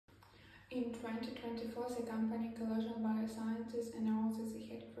In 2024, the company Colossal Biosciences announced that they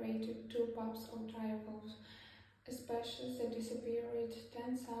had created two pups or direwolves, a species that disappeared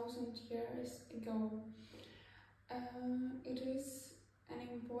 10,000 years ago. It is an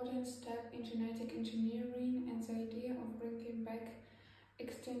important step in genetic engineering and the idea of bringing back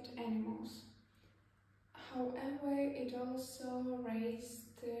extinct animals. However, it also raised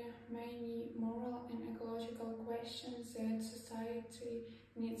many moral and ecological questions that society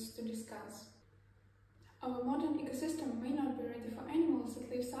needs to discuss. Our modern ecosystem may not be ready for animals that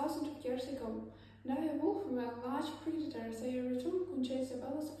lived thousands of years ago. Dire wolves were large predators. Their return could change the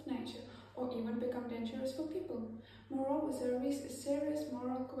balance of nature or even become dangerous for people. Moreover, there is a serious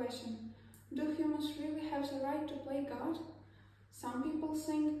moral question. Do humans really have the right to play God? Some people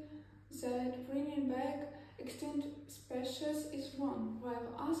think that bringing back extinct species is wrong,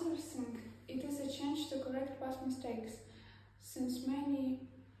 while others think it is a chance to correct past mistakes, since many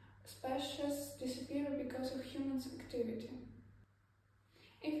species disappear because of humans' activity.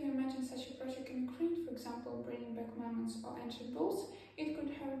 If you imagine such a project in Ukraine, for example, bringing back mammoths or ancient bulls, it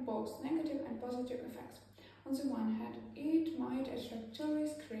could have both negative and positive effects. On the one hand, it might attract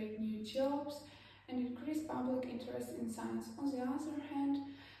tourists, create new jobs, and increase public interest in science. On the other hand,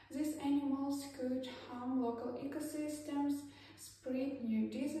 these animals could harm local ecosystems, spread new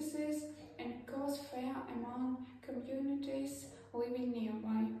diseases, and cause fear among communities living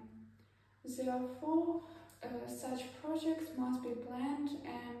nearby. Therefore, such projects must be planned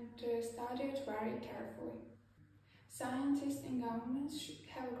and studied very carefully. Scientists and governments should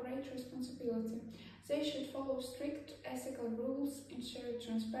have a great responsibility. They should follow strict ethical rules, ensure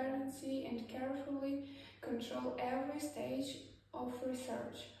transparency, and carefully control every stage of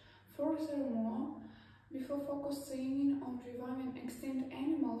research. Furthermore, before focusing on reviving extinct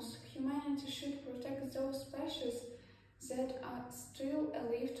animals, humanity should protect those species that are still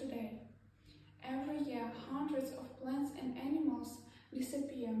alive today. Every year, hundreds of plants and animals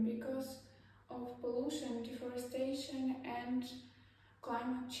disappear because of pollution, deforestation, and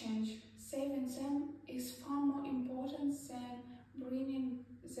climate change. Saving them is far more important than bringing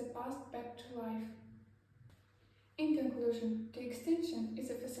the past back to life. In conclusion, de-extinction is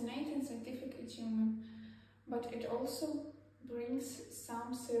a fascinating scientific achievement, but it also brings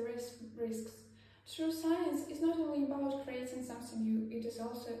some serious risks. True science is not only about creating something new, it is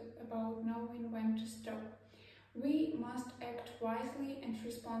also about knowing when to stop. We must act wisely and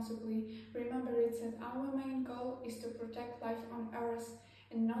responsibly, remembering that our main goal is to protect life on Earth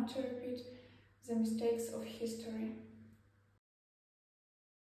and not to repeat the mistakes of history.